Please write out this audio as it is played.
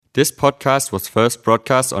This podcast was first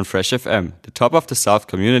broadcast on Fresh FM, the top of the South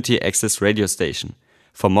community access radio station.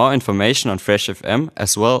 For more information on Fresh FM,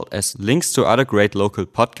 as well as links to other great local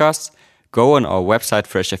podcasts, go on our website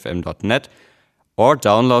freshfm.net or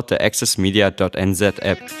download the accessmedia.nz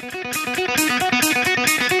app.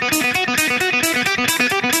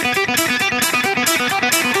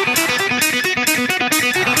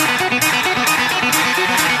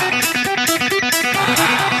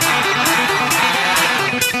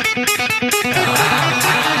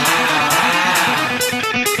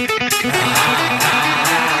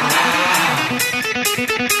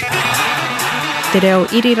 Te reo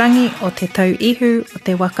irirangi o te tau ihu o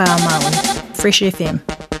te waka a Maui. Fresh FM.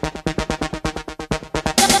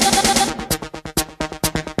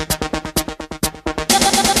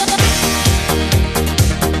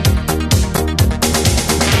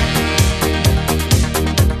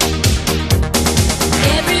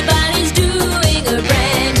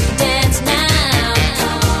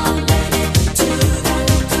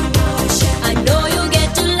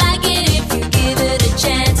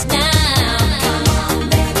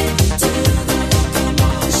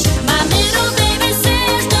 My little baby said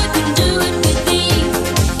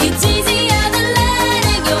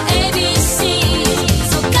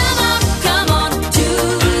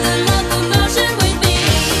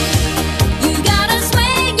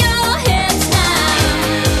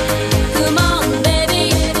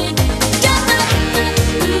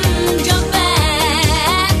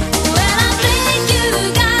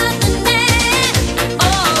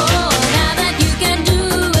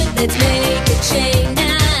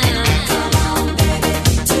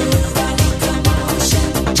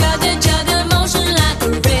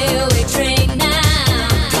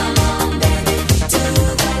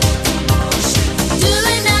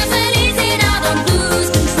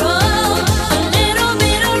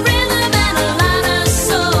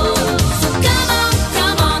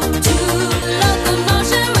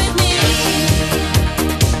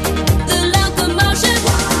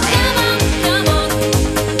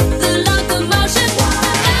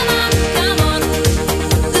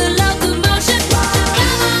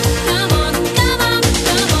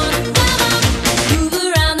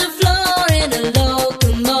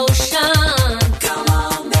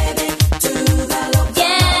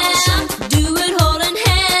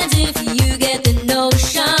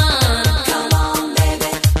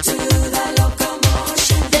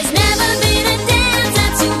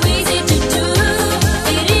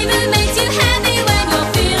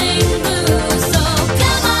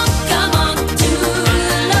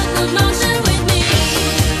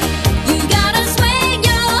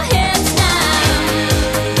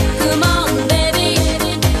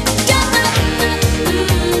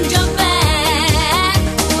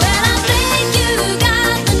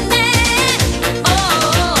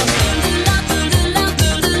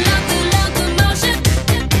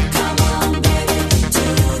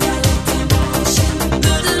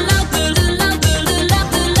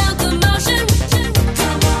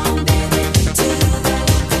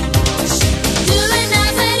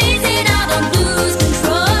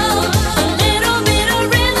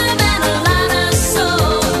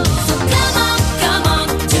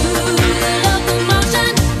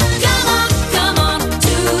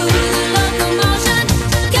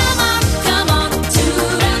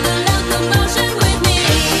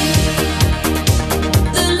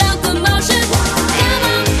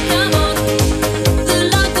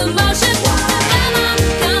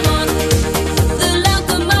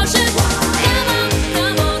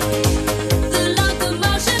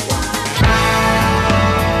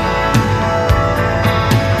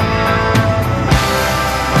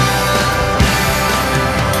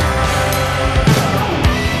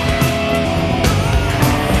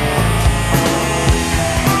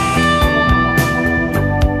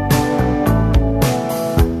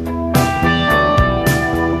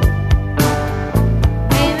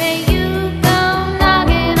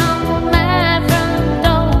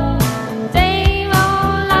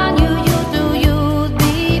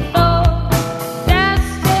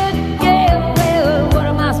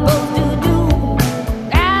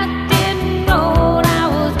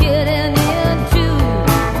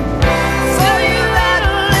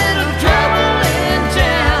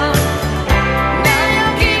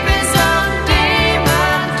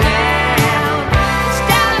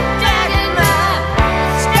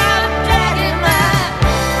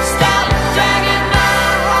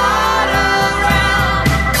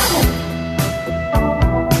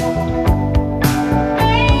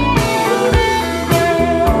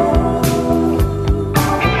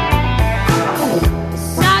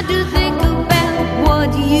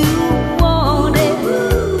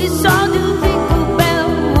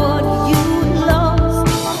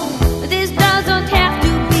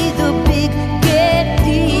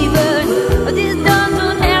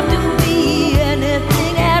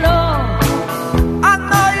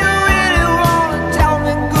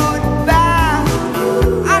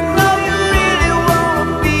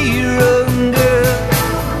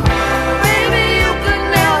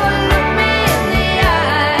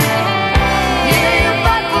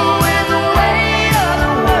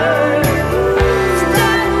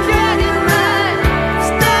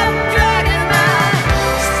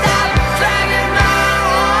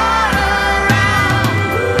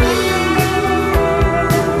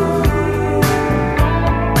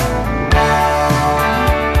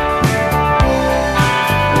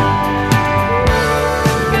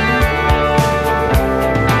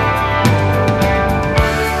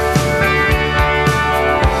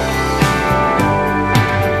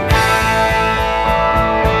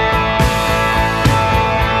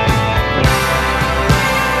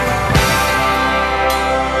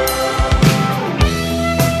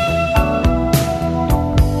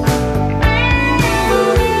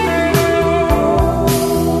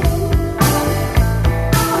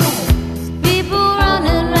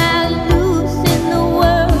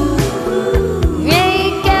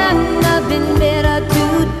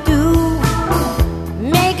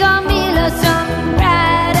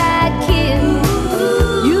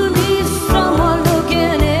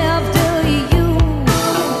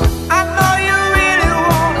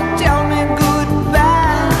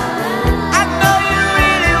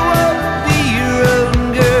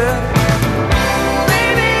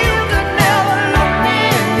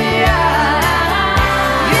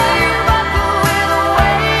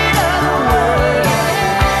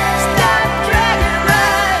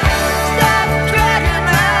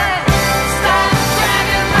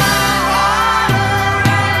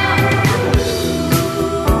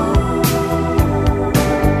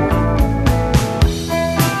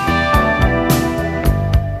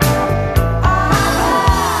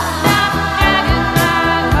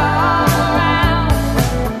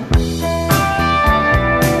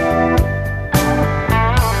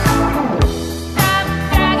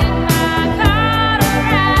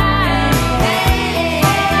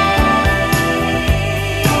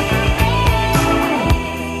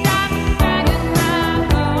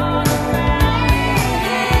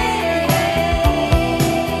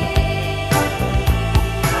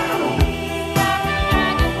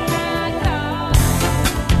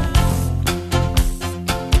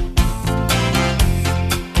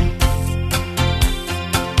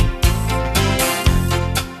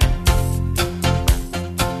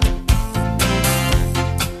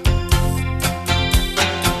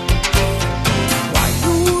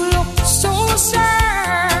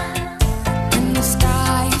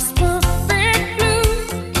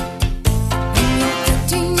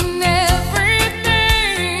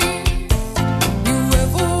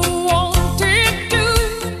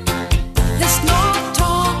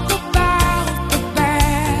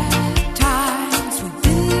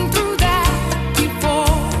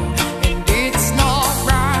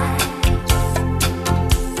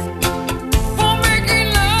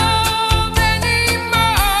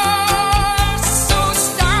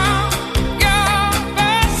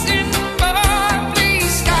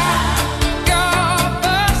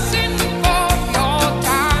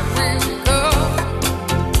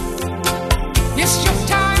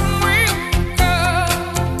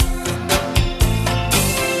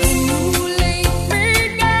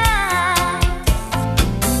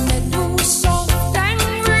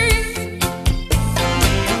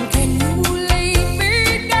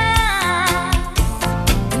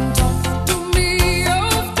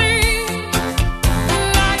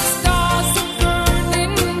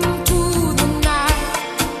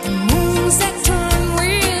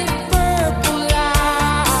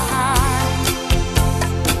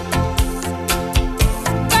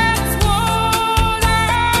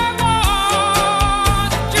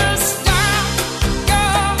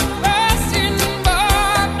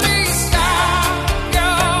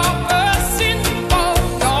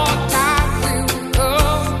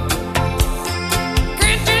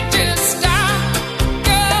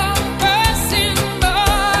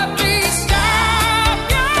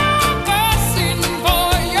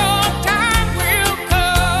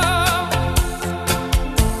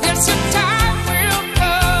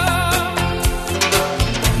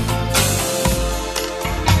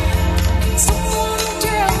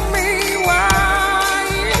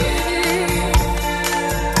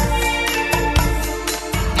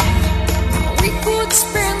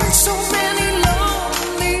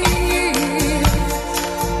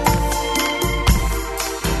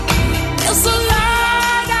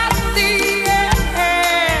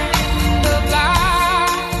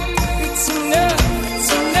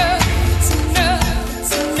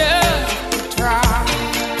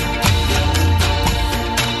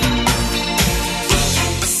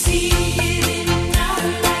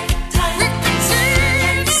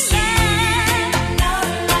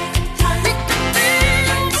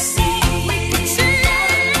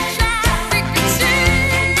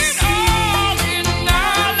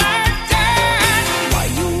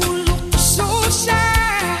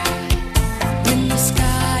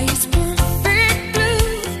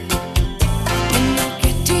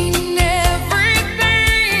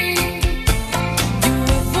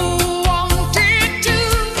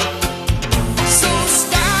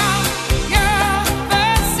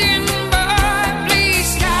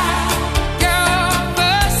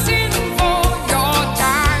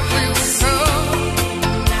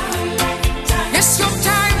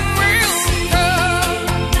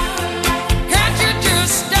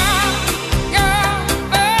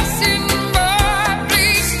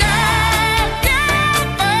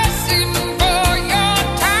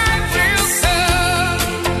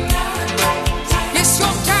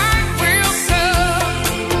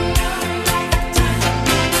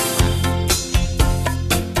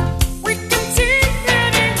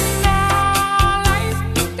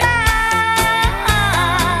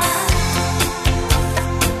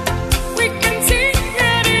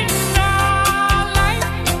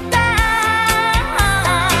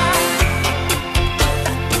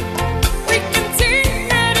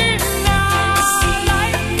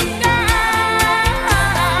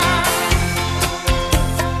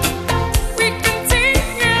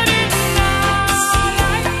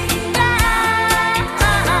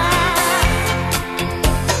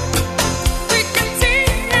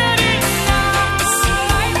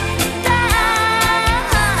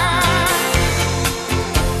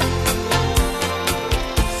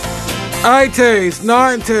 80s,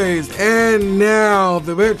 90s, and now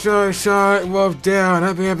the retro show with Darren.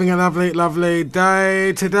 Hope you're having a lovely, lovely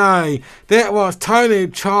day today. That was Tony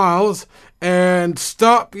Childs and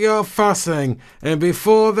Stop Your Fussing. And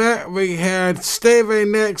before that, we had Stevie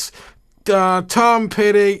Nicks, Tom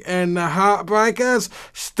Petty and the Heartbreakers,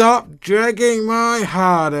 Stop Dragging My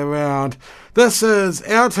Heart Around. This is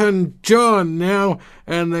Elton John now,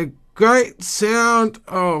 and the great sound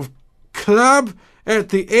of Club at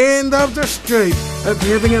the end of the street. Hope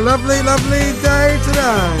you're having a lovely, lovely day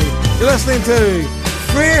today. You're listening to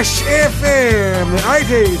Fresh FM, the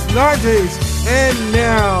 80s, 90s, and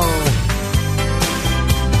now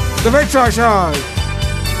the Retro Show.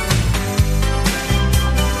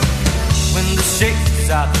 When the shades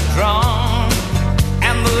are drawn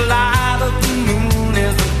and the light of the moon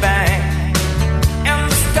is the bang,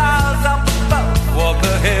 and the stars up above walk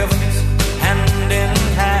the heavens hand in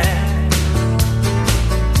hand.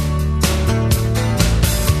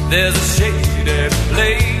 There's a shady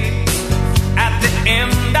place at the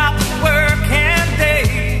end of the working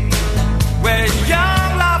day where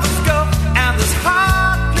young lovers go and this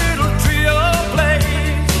hot little trio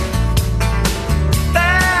plays.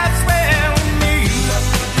 That's where we meet.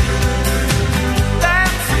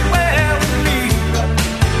 That's where we meet.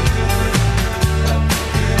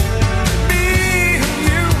 Me and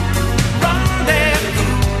you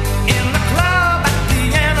rendezvous in the club at the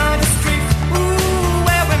end of the street. Ooh,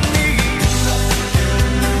 where we meet.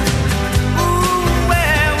 Ooh,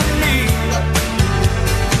 where we meet.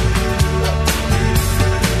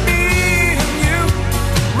 Me and you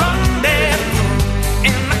rendezvous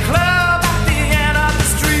in the club at the end of the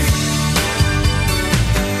street.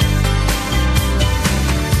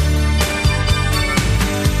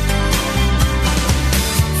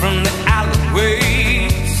 From the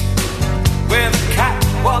alleyways where the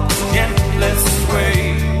catwalks gently sway,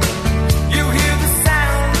 you hear the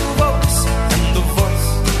sound of oaks and the voice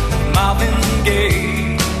of Marvin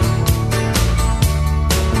Gaye.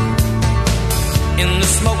 In the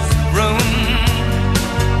smoke room,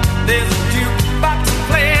 there's a jukebox that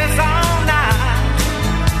plays all night,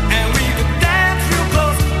 and we could dance real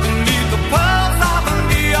close beneath the pulse of a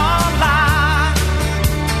neon light.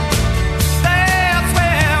 That's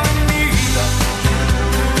where we meet.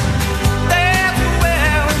 That's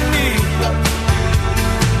where we meet.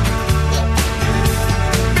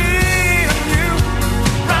 Me and you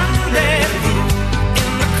rendezvous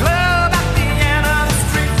in the club at the end of the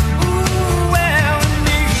street. Ooh, where we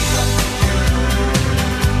meet.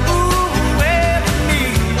 Ooh, where we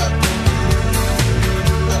meet.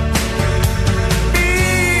 Me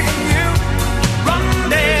and you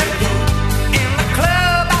rendezvous in the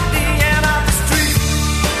club at the end of the street.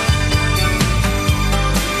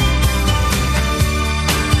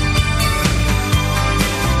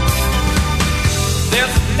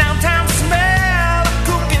 There's a downtown smell of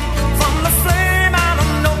cooking from the flame on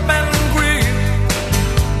an open grill.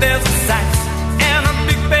 There's a sax and a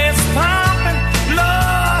big bass pumping.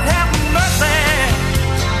 Lord have mercy.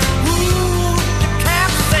 Ooh, you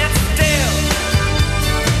can't sit still.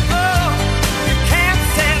 Oh, you can't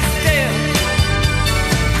sit still.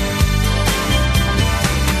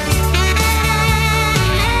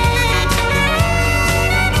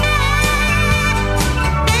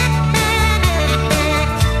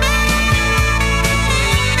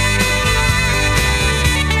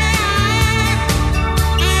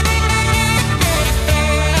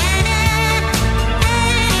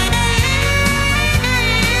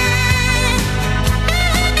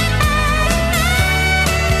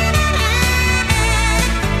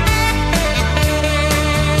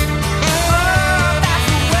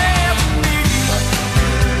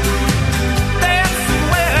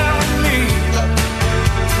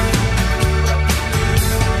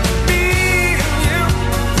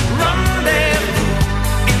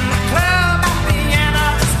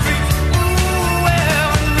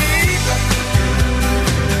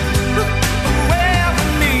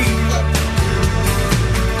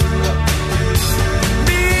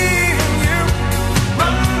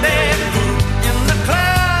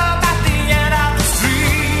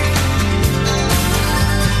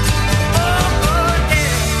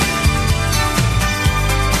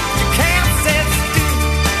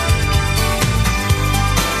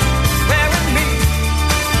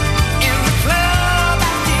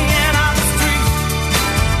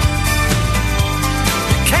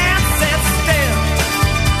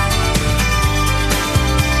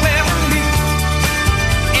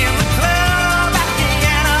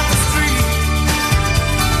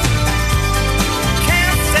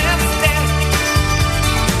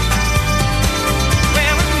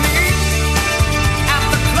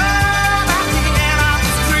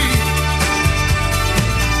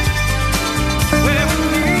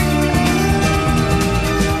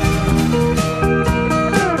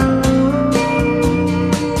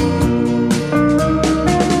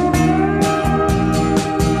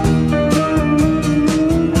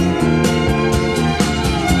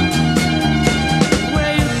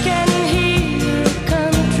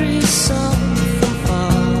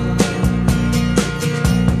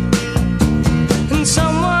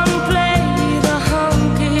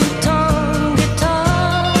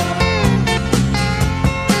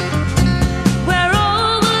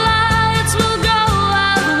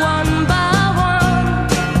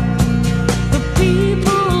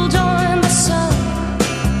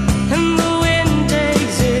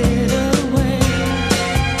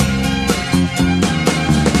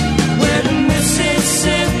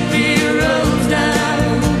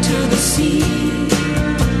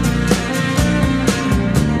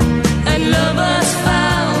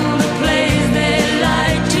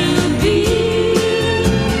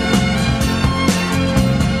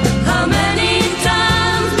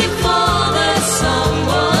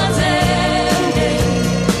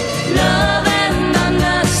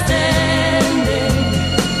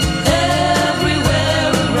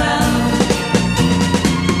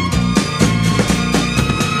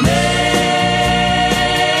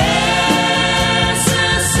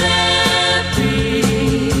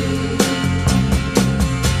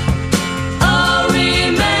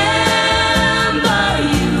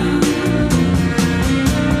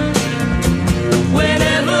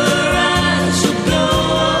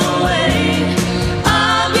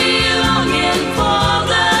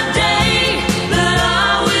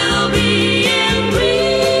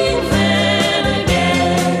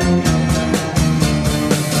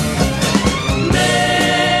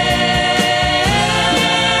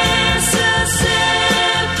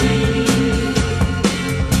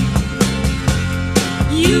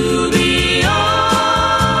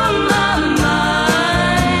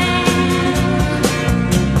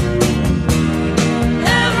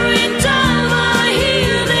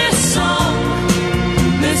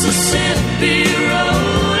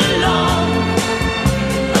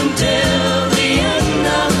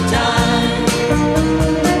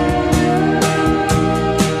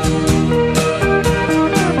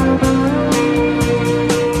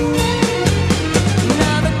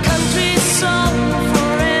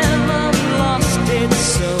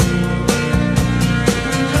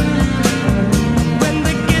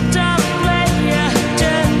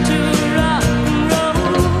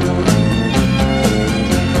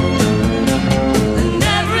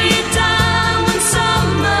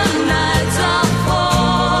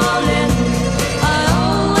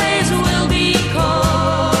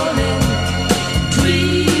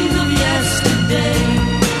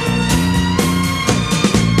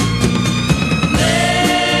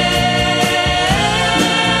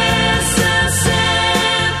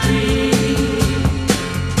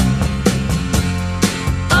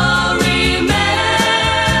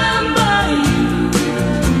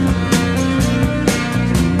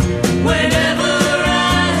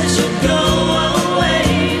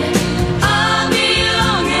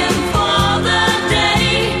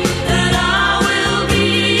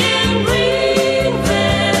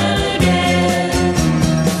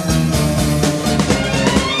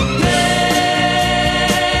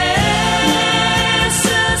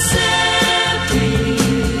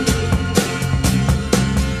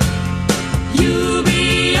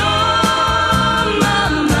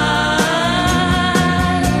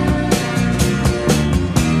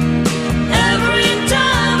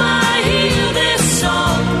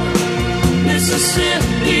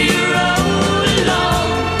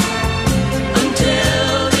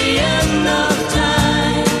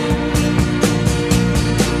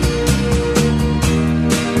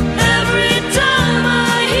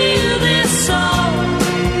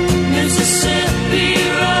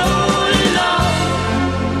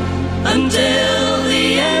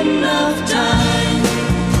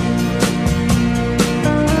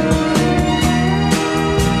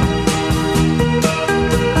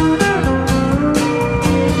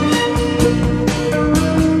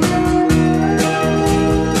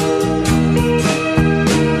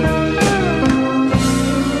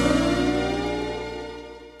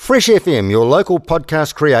 Fresh FM, your local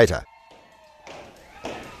podcast creator.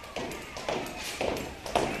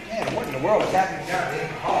 Man, what in the world is happening down there in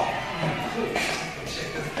the hall?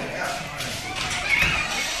 Check this thing out.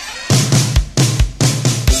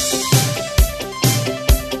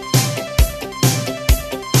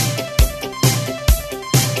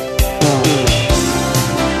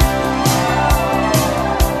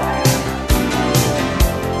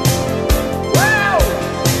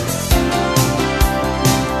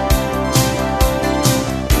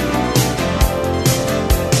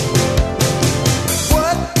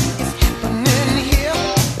 What is happening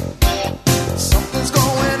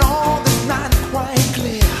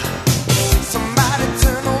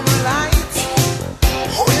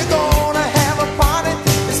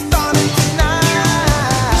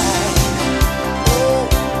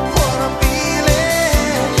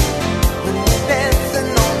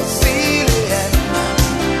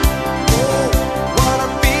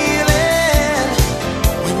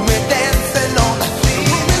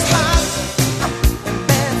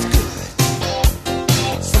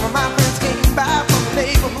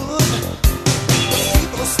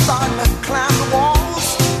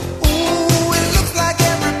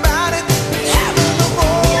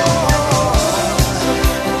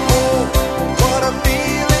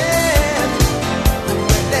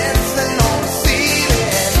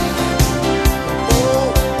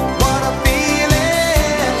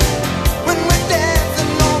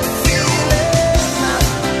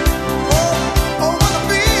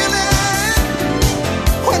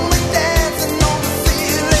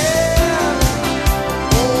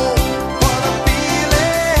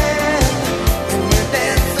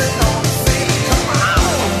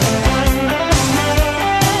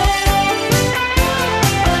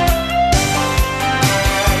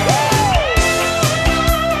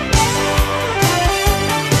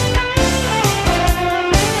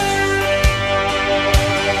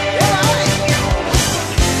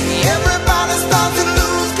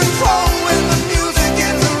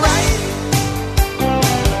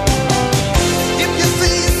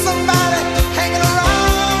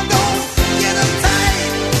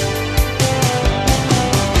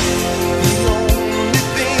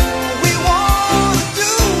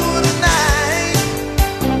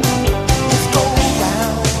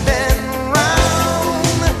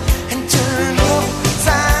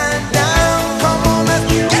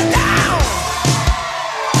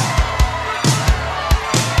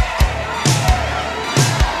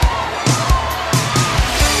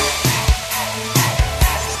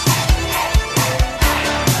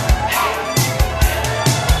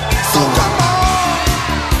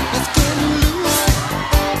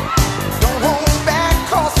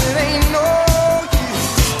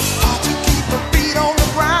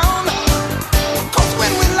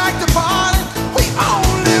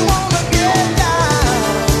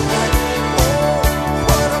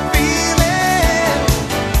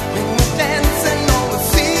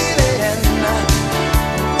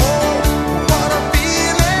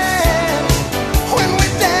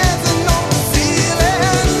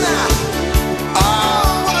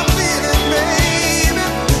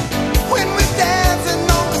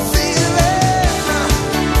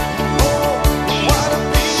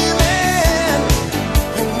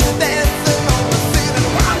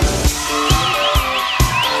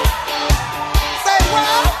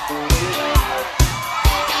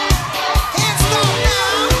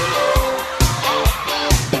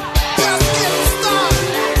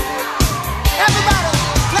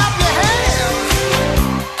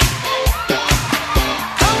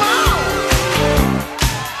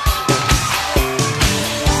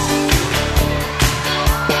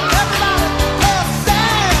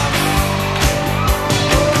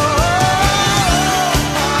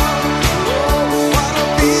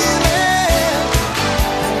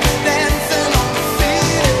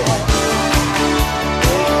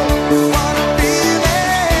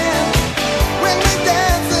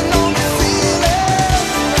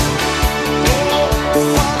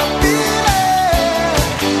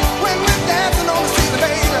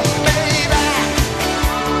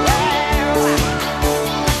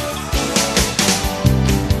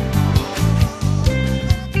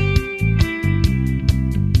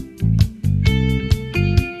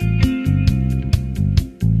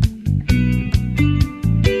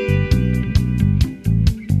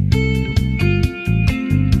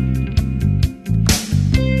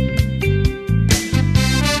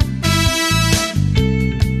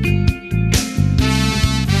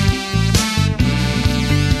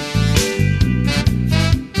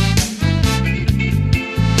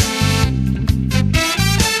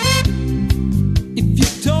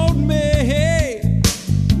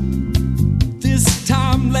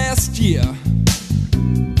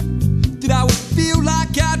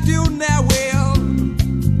do now, well,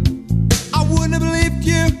 I wouldn't have believed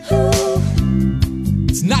you.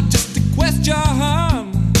 It's not just a question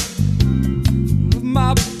of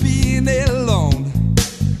my being alone.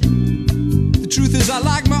 The truth is I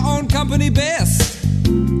like my own company best.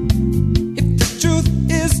 If the truth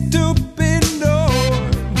is to be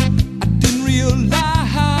known, I didn't realize,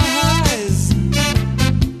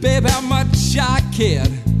 babe, how much I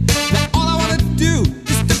cared. Now all I want to do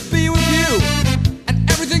is to be with you, and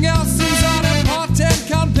everything else seems unimportant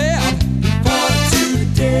compared. For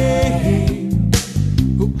today,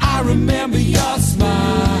 oh, I remember your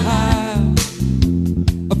smile.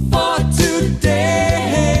 For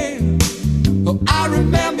today, oh, I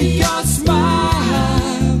remember your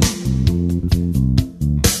smile.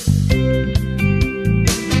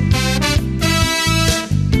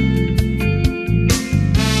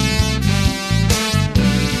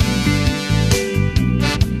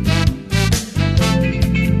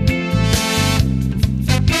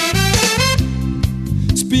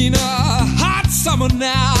 It's been a hot summer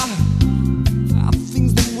now. Are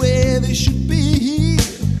things the way they should be?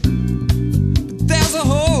 But there's a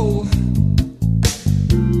hole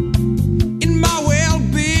in my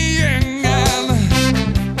well-being, and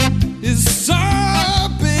it's so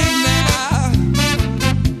big now.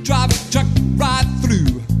 Drive a truck right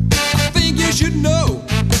through. I think you should know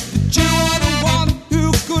that you are the one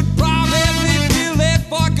who could probably feel it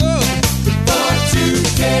for good. But for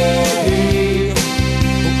today, oh,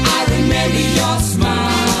 I remember your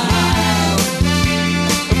smile.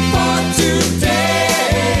 For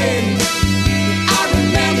today, I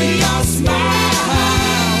remember your smile.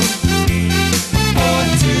 For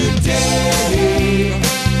today,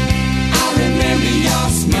 I remember your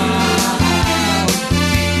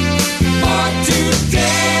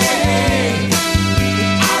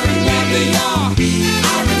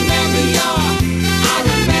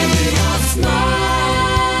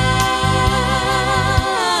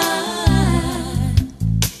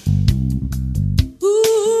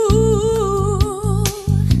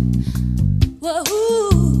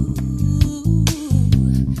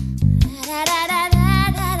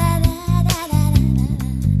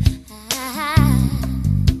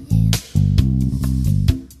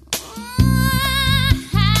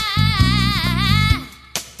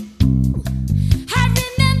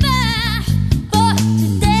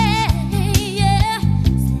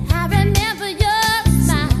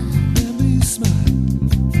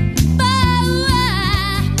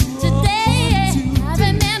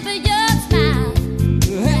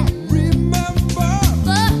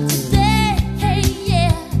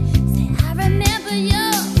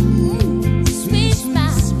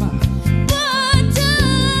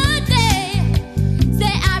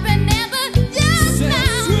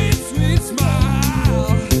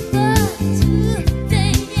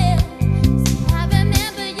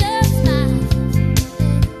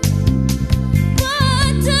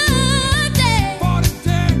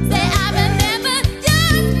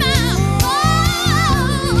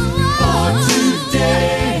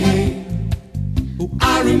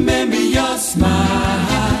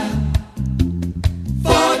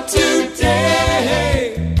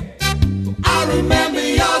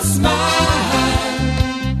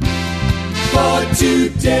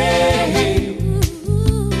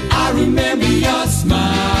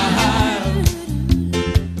smile.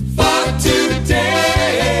 For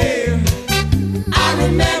today, I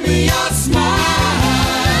remember your smile.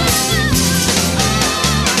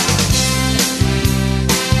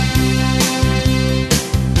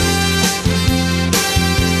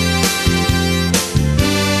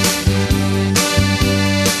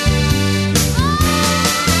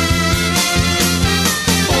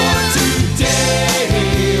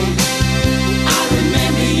 Today, I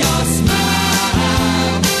remember your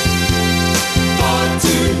smile. For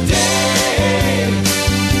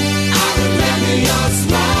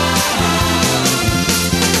today,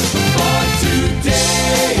 I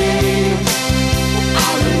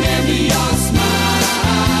remember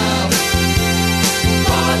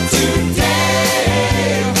your smile.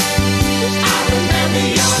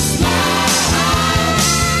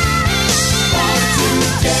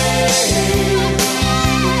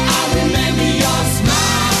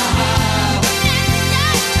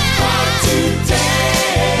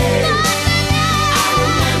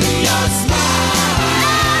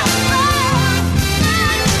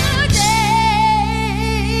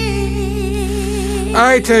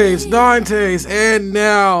 '80s, '90s, and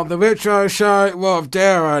now the retro show with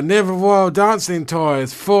Darren, Never Royal Dancing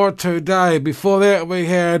Toys for today. Before that we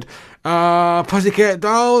had Pussycat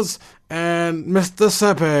Dolls and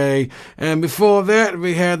Mississippi. And before that,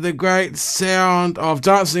 we had the great sound of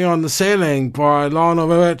Dancing on the Ceiling by Lionel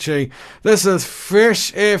Richie. This is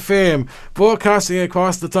Fresh FM, broadcasting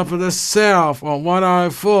across the top of the south on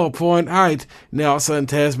 104.8 Nelson,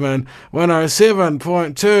 Tasman,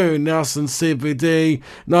 107.2 Nelson CBD,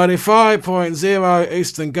 95.0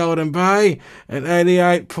 Eastern Golden Bay, and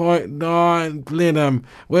 88.9 Blenheim.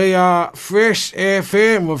 We are Fresh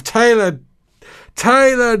FM with Taylor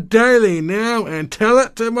Daly now, and Tell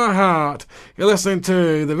It to My Heart. You're listening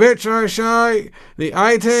to The Retro Show, the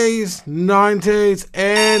 80s, 90s,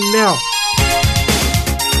 and now.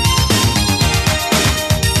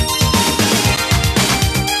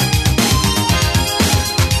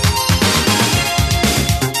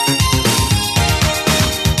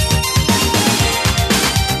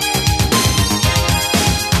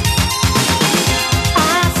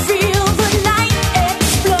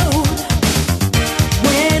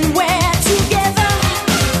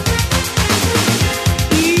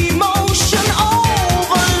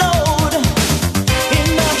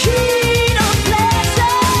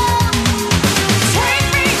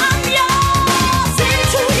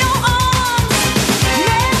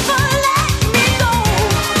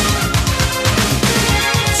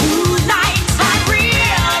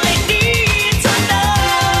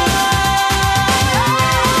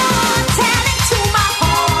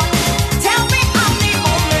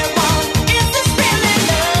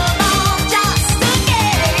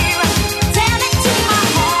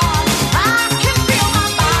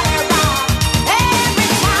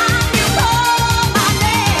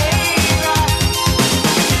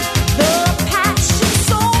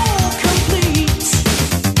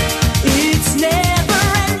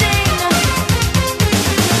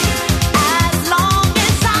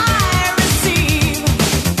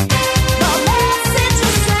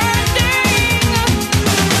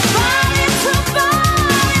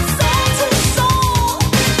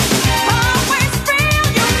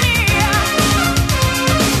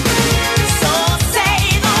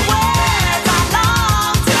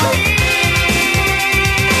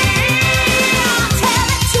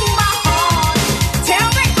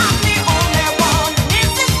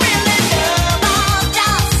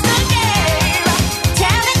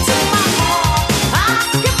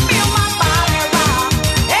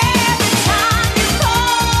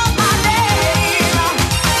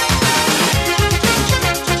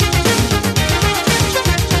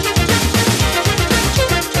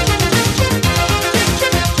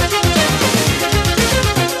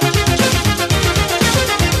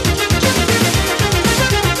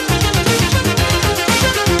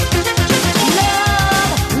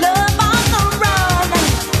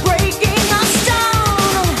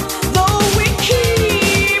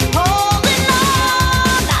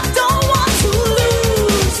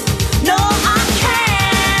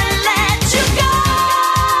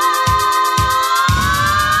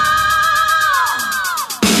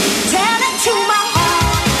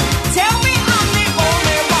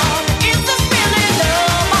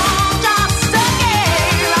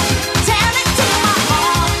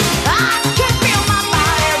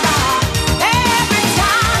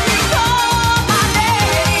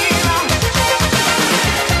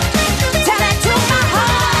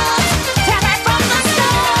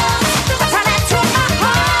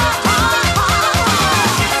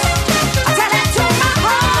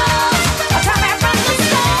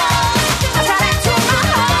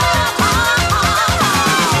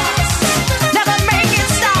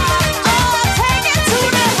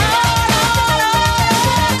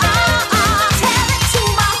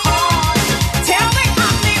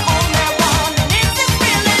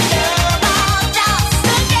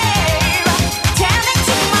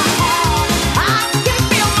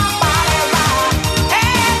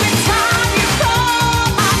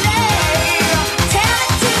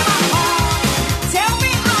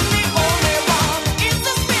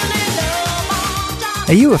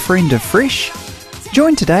 Are you a friend of Fresh?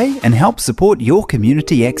 Join today and help support your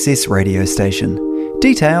community access radio station.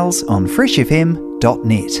 Details on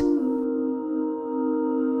freshfm.net.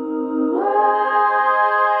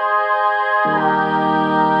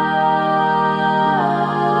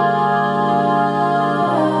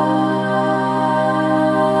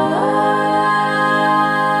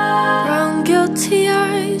 Brown guilty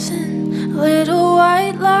eyes and little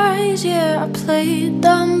white lies. Yeah, I played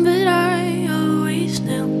dumb, but I always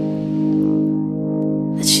knew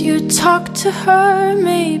that you talked to her,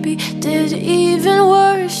 maybe did even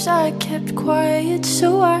worse. I kept quiet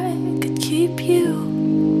so I could keep you.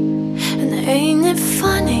 And ain't it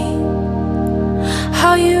funny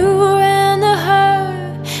how you ran to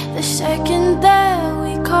her the second that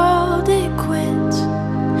we called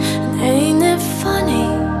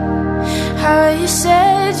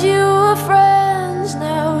said you were friends,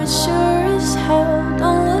 now it sure as hell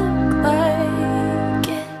don't look like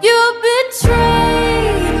it. You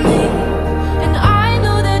betrayed me, and I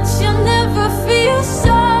know that you'll never feel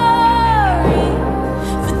sorry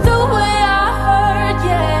for the way I hurt.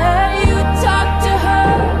 Yeah, you talked to her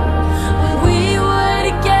when we were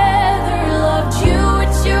together, loved you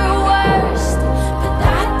at your worst, but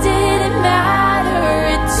that didn't matter.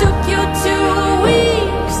 It took you 2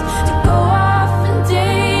 weeks to go off and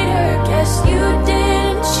date her. Guess you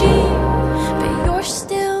didn't cheat, but you're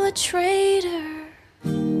still a traitor.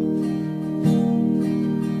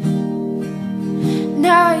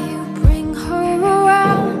 Now you bring her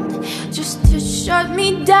around just to shut me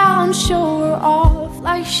down, show her off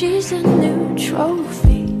like she's a new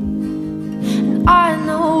trophy. And I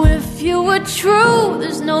know if you were true,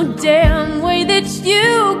 there's no damn way that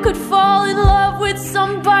you could fall in love with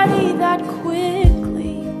somebody that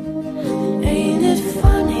quickly. Ain't it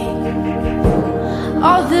funny?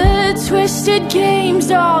 All the twisted games,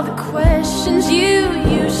 all the questions you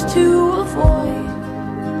used to avoid.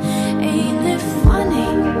 Ain't it funny?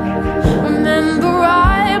 Remember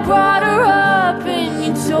I brought her up and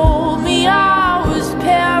you told me I was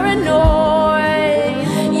paranoid.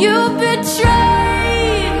 You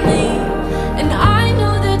betrayed me, and I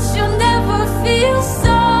know that you'll never feel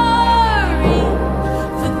sorry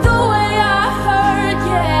for the way I hurt.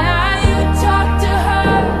 Yeah, you talked to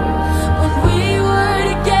her when we were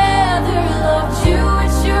together, loved you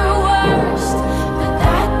at your worst, but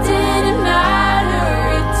that didn't matter.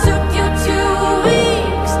 It took you 2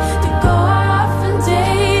 weeks to go off and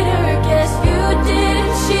date her. Guess you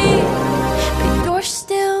didn't cheat, but you're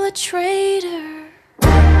still a traitor.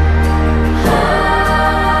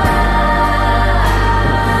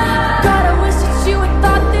 God, I wish that you had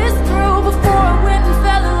thought this through before I went and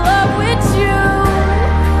fell in love with you.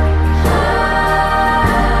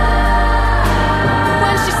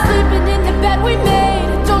 When she's sleeping in the bed we made,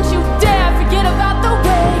 don't you dare forget about the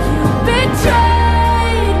way you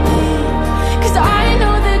betrayed me. 'Cause I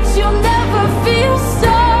know that you'll never feel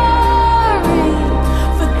sorry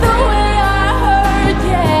for the way I hurt.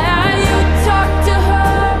 Yeah, you talked to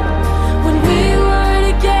her when we were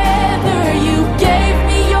together. You gave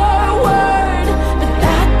me your word, but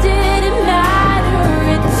that didn't matter.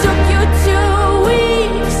 It took you 2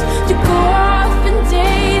 weeks to go off and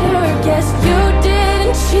date her. Guess you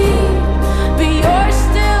didn't cheat, but you're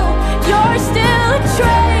still a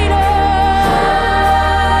traitor.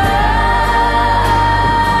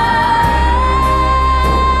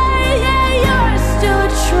 Yeah, you're still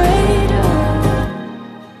a traitor.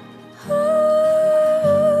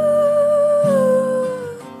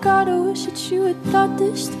 God, I wish that you had thought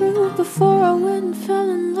this through before I went and fell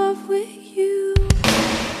in love with you.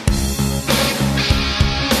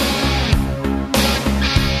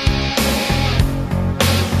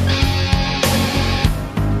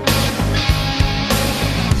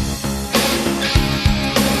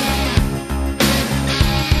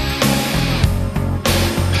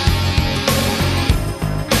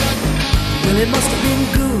 Well, it must have been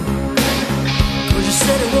good, 'cause you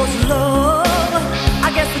said it was love. I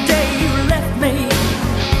guess the day you left me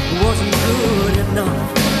wasn't good enough.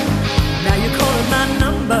 Now you're calling my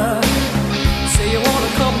number, say you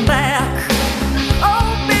wanna come back. Oh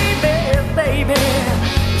baby, baby,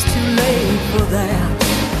 it's too late for that.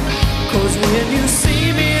 'Cause when you see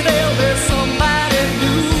me, there'll be somebody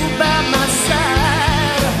new by my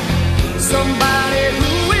side. Somebody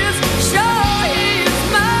who is sure he's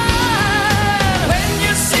mine. When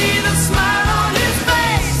you see the smile on his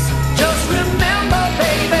face, just remember,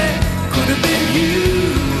 baby, could have been you,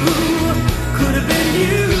 could have been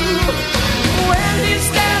you. When he's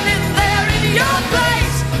standing there in your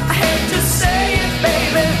place, I hate to say it,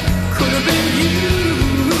 baby, could have been you.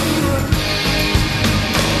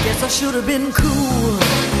 Guess I should have been cool,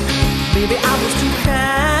 maybe I was too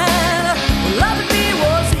kind. Loving me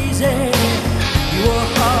was easy, you were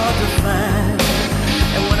hard to find.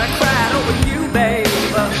 And when I cried over you,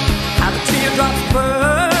 babe, how the teardrops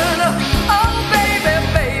burn. Oh baby,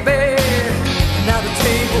 baby, now the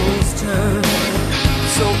tables turn.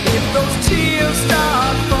 So if those tears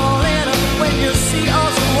start falling when you see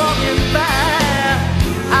us walking by,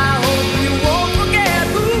 I hope you won't forget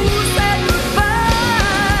who said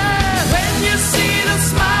goodbye. When you see the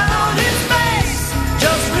smile on his face,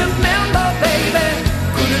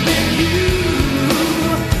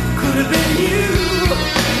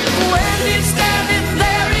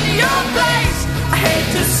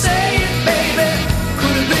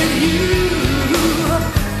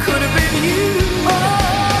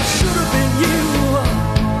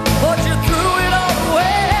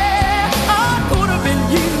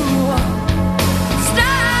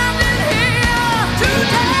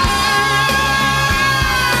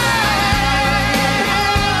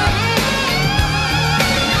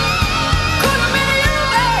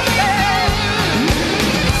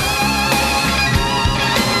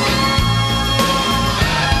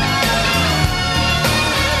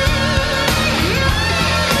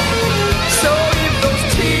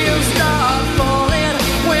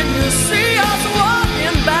 see us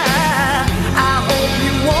walking by. I hope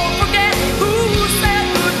you won't forget who said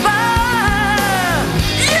goodbye.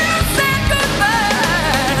 You said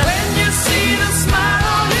goodbye. When you see the smile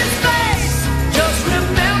on his face, just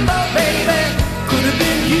remember, baby, could have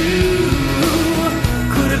been you.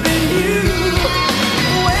 Could have been you.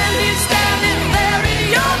 When he's standing there in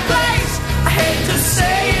your place, I hate to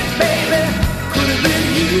say it, baby, could have been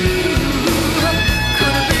you.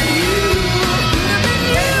 Could have been you.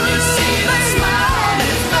 When you see the smile on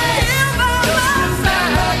his face, just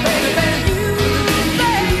remember, baby,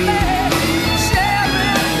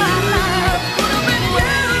 sharing my life. Could have been you.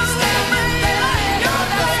 When he's standing there in your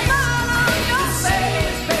place, I hate to say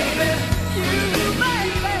it, baby, you,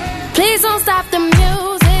 baby. Please don't stop the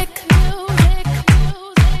music.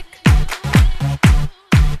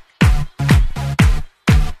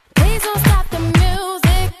 Please don't stop the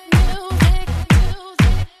music.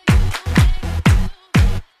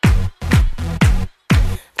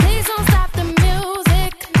 Please don't stop the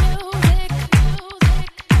music.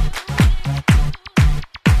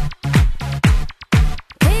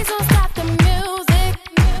 Please don't stop the music.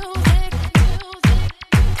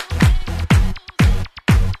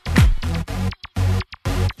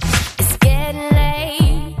 It's getting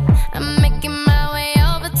late. I'm making my way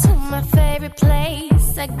over to my favorite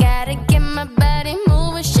place. I gotta get my body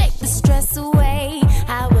moving, shake the stress away.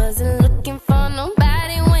 I wasn't looking for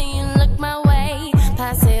nobody when you look my way.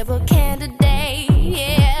 Possible candidate,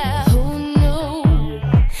 yeah. Who knew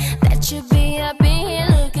that you'd be up in here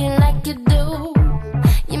looking like you do?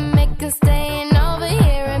 You make us staying over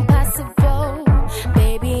here impossible.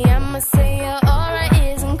 Baby, I'ma say your aura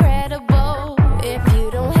is incredible. If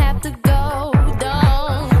you don't have to go,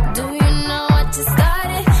 don't. Do you know what you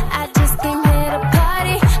started? I just came here to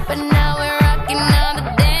party, but now we're rocking on the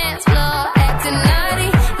dance floor, acting naughty.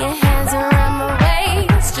 Your hands around my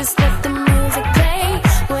waist, just let the music play.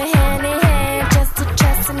 We're hand in hand, chest to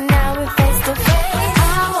chest, and now we're face to face.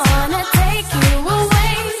 I wanna take you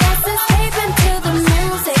away, let's escape into the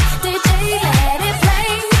music. DJ, let it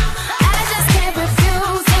play. I just can't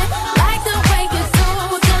refuse it, like the way you do.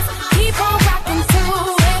 Just keep on rocking to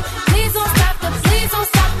it. Please don't stop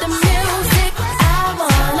the music. I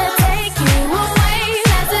wanna take you away,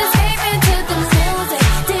 let's escape into the music.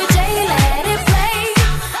 DJ, let it play.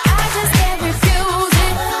 I just can't refuse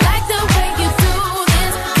it, like the way you do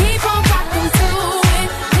this. Keep on rocking to it.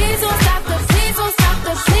 Please don't stop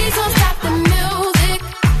the music.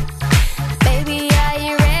 Baby, are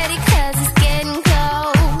you ready? 'Cause it's getting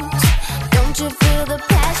close. Don't you feel the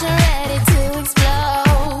passion ready to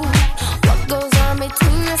explode? What goes on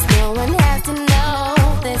between us, no one has to know.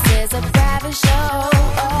 This is a private show.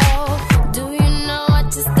 Do you know what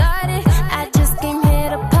you started? I just came here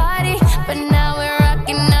to party, but now we're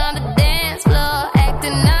rocking on the dance floor,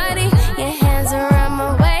 acting naughty. Your hands around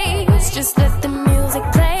my waist, just let the music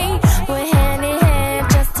play. We're hand in hand,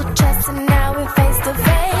 chest to chest, and now we're face to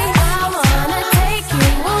face. I wanna take you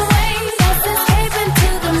away, let's escape into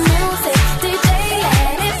the music. DJ,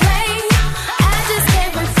 let it play. I just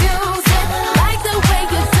can't refuse it, like the way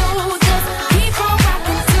you do. Just keep on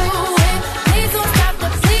rocking to it. Please don't stop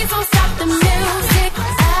the music.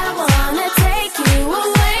 I wanna take you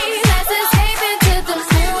away, let's escape into the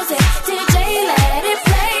music. DJ, let it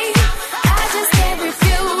play. I just can't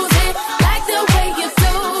refuse it, like the way you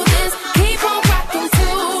do this. Keep on rocking to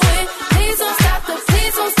it. Please don't stop the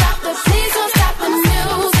music. Please don't stop the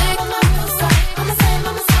music.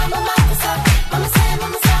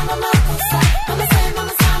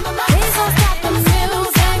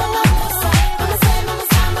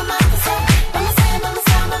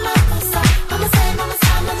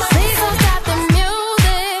 Please don't stop the music.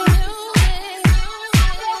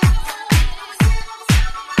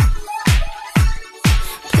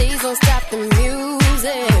 Please don't stop the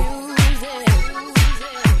music.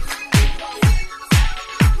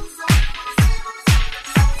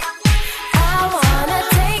 I wanna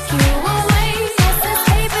take you away, let's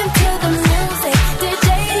escape into the music. DJ,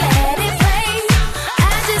 let it play.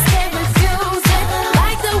 I just can't refuse it,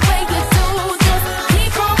 like the way you do. Just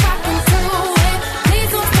keep on rocking to it. Please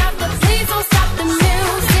don't stop the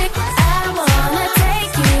music. I wanna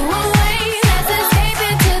take you away, let's escape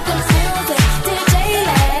into the music. DJ,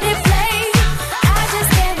 let it play. I just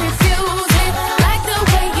can't refuse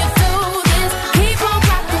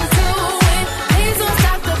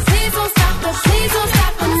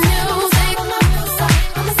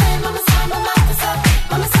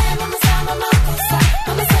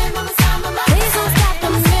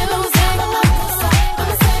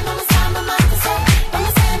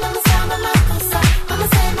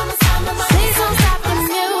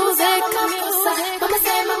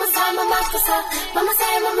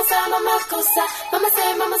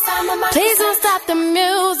Please don't stop the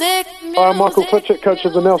music. Hi, I'm Michael Fitchett, coach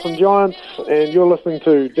of the Nelson Giants, and you're listening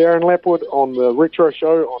to Darren Lapwood on the Retro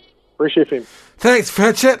Show on Fresh FM. Thanks,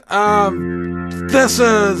 Fitchett. This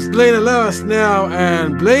is Lena Lewis now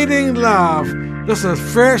and Bleeding Love. This is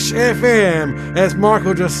Fresh FM, as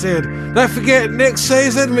Michael just said. Don't forget, next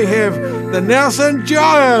season we have the Nelson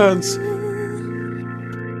Giants.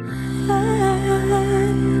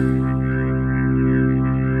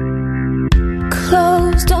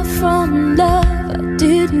 Closed off from love, I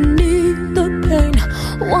didn't need the pain.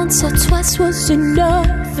 Once or twice was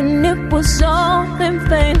enough, and it was all in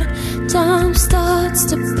vain. Time starts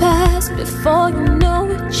to pass before you know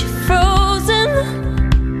it, you're frozen.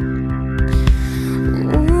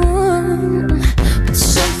 But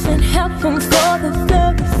something happened for the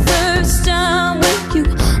very first time with you.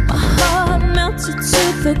 My heart melted to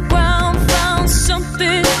the ground, found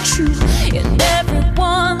something true, and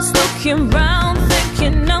everyone's looking round,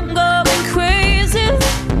 thinking I'm going crazy.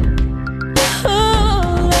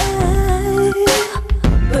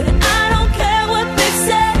 But I don't care what they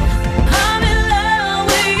say, I'm in love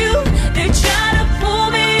with you. They try to pull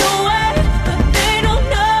me away, but they don't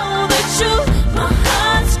know the truth. My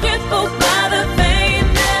heart's crippled by the pain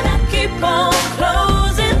that I keep on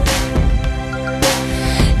closing.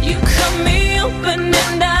 You cut me open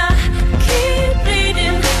and I keep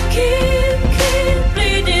bleeding, keep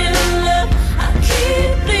bleeding, love. I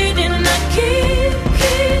keep bleeding, I keep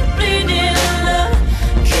bleeding, love.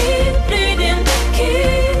 Keep bleeding,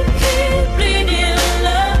 keep bleeding,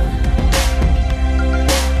 love.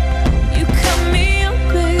 You cut me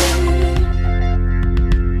open.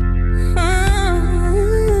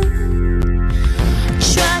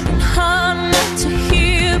 Trying hard not to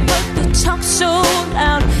hear, but they talk so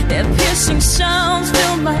loud. Their piercing sounds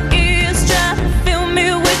fill my ears, try to fill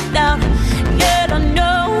me with doubt. Yet I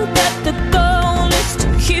know that the goal is to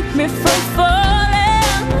keep me from falling.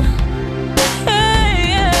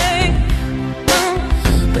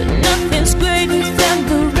 But nothing's greater than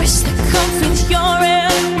the risk that comes with your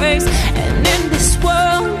embrace. And in this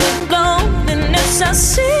world of loneliness, I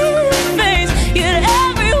see your face. Yet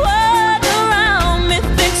everyone around me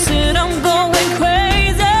thinks that I'm going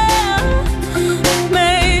crazy.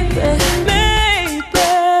 Maybe,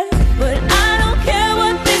 but I don't care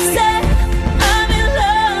what they say. I'm in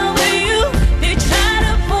love with you. They try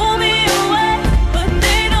to pull me away, but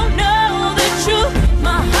they don't know the truth.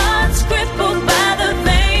 My heart's crippled by the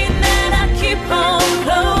pain that I keep on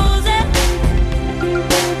closing.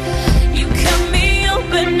 You cut me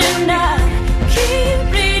open and I keep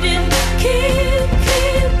bleeding, keep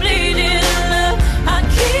bleeding, love. I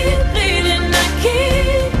keep bleeding, I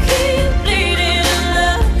keep bleeding,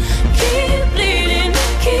 love. Keep bleeding,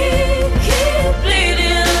 keep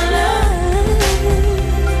bleeding, love.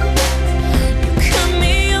 You cut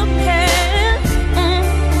me open,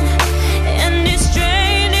 and it's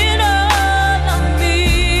draining all of me.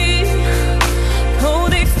 Oh,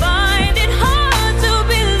 they find it hard to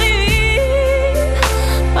believe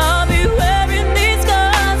I'll be wearing these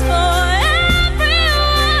scars for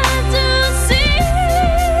everyone to see.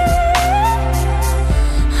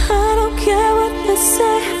 I don't care what they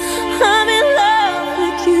say, I'm in love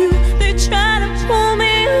with you. They try to pull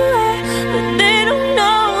me away, but they don't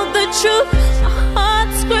know the truth. My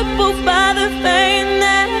heart's crippled by the pain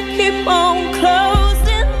that I keep on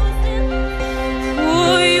closing.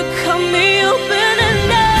 Oh, you cut me open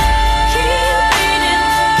and I keep bleeding,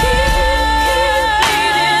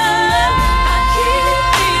 love. I keep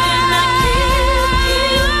bleeding, I keep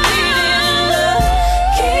bleeding, love.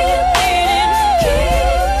 Keep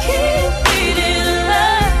bleeding,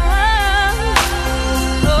 love.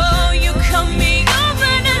 Oh, you cut me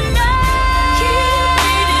open and I keep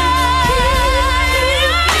bleeding,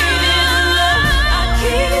 love. I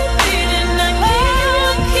keep bleeding, I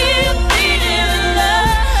keep bleeding, love.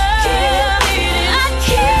 Keep bleeding, I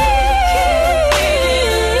keep.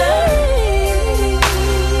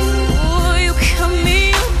 Oh, you cut me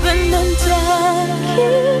open and I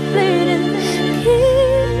keep bleeding,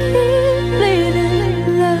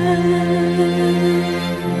 love.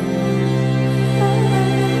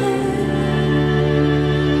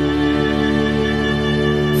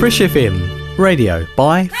 Fresh FM, radio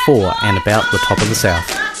by, for and about the top of the South.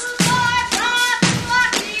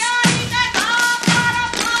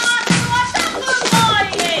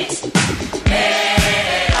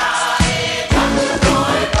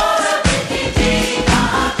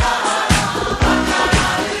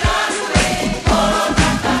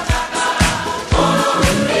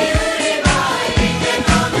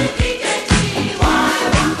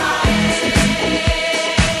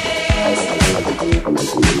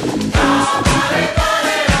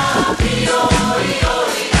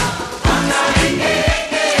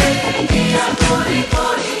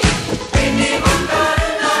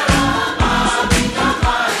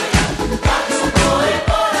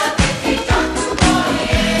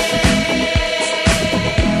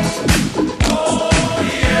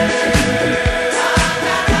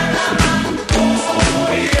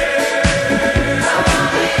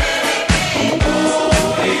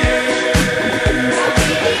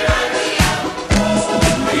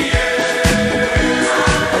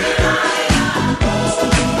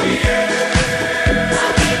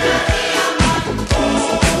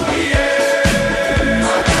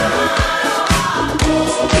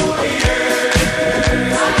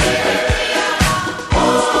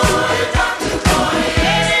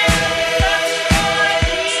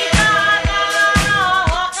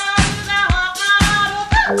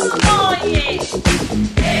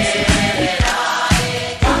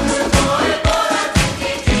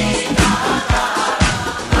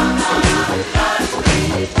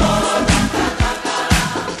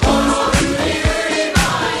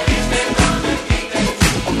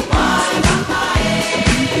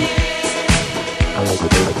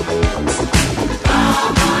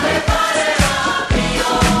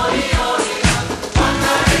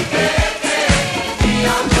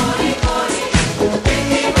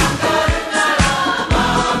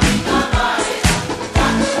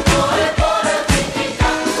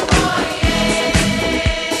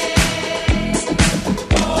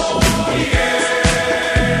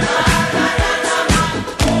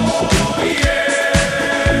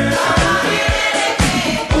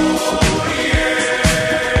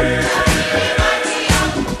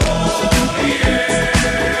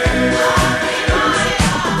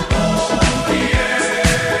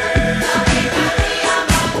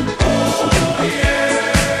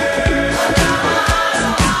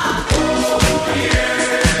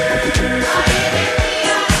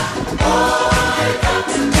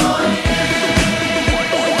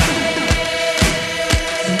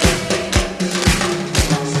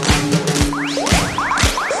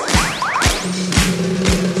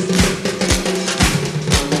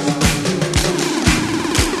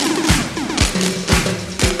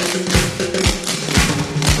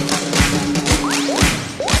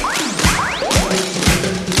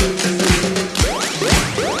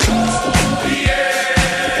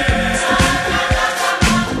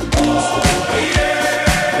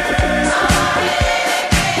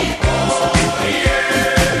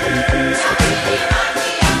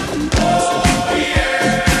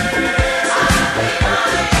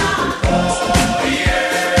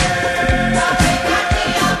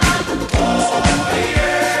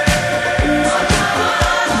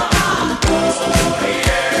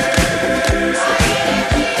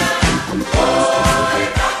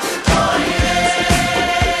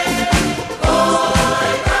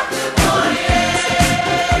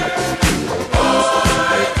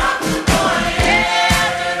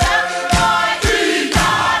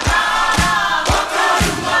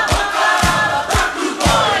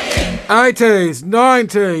 80s,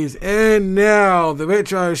 90s, and now the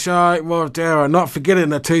Retro Show with Darren. Not forgetting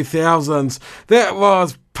the 2000s. That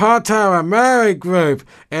was Patara Mary Group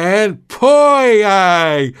and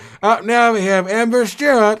Poye. Up now we have Amber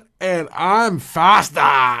Stewart and I'm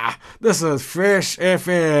Faster. This is Fresh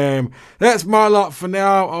FM. That's my lot for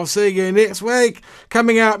now. I'll see you next week.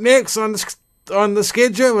 Coming up next on the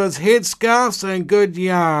schedule is Headscarves and Good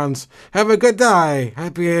Yarns. Have a good day.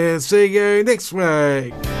 Hope you see you next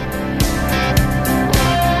week.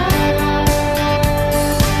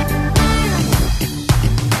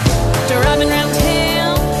 Driving round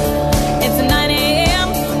town, it's 9 a.m.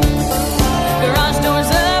 Garage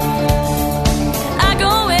doors up, I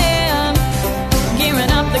go in,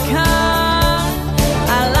 gearing up the car.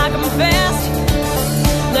 I like 'em fast,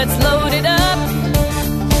 let's load it up,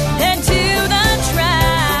 head to the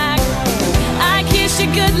track. I kiss you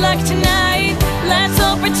good luck tonight, let's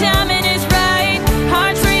hope our timing is right.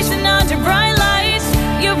 Hearts racing under bright lights,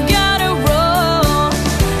 you've gotta roll.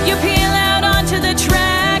 You peel out onto the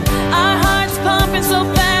track, our hearts pumping so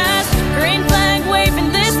fast, green flag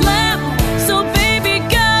waving this lap, so baby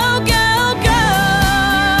go, go, go.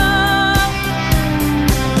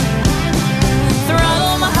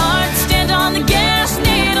 Throttle my heart, stand on the gas,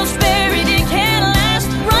 needles buried, it can't last,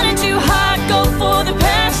 running too hot, go for the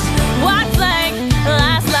pass, white flag,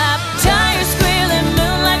 last lap, tires squealing,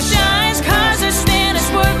 moonlight shines, cars are standing,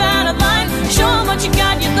 swerve out of line, show 'em what you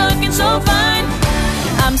got, you're looking so fine,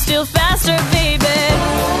 I'm still faster, baby.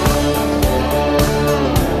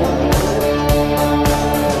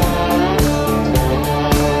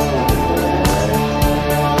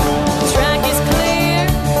 Track is clear,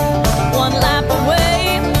 one lap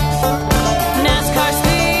away. NASCAR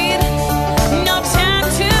speed, no time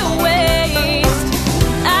to waste.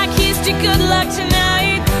 I kissed you good luck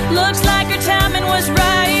tonight, looks like our timing was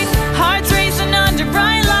right. Hearts racing under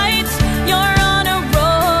bright lights, you're on a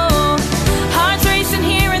roll. Hearts racing,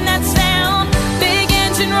 hearing that sound, big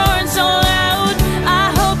engine roaring so loud.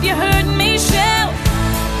 I hope you heard me shout,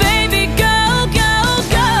 baby go, go,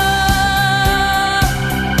 go.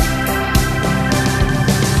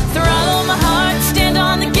 Throttle my heart, stand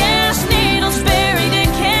on the gas, needles buried,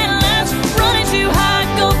 it can't last, running too hot,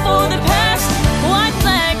 go for the pass, white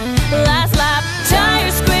flag, last lap,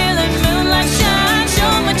 tires squealing, moonlight shine,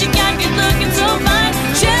 show 'em what you got, you're looking so fine,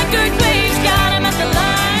 checkered waves, got 'em at the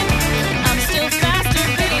line, I'm still faster,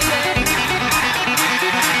 baby.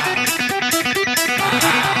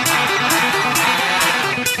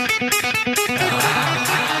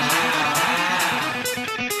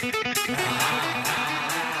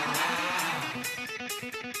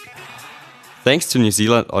 Thanks to New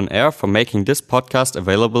Zealand On Air for making this podcast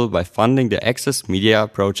available by funding the Access Media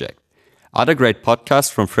project. Other great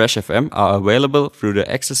podcasts from Fresh FM are available through the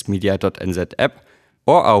accessmedia.nz app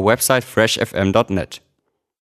or our website freshfm.net.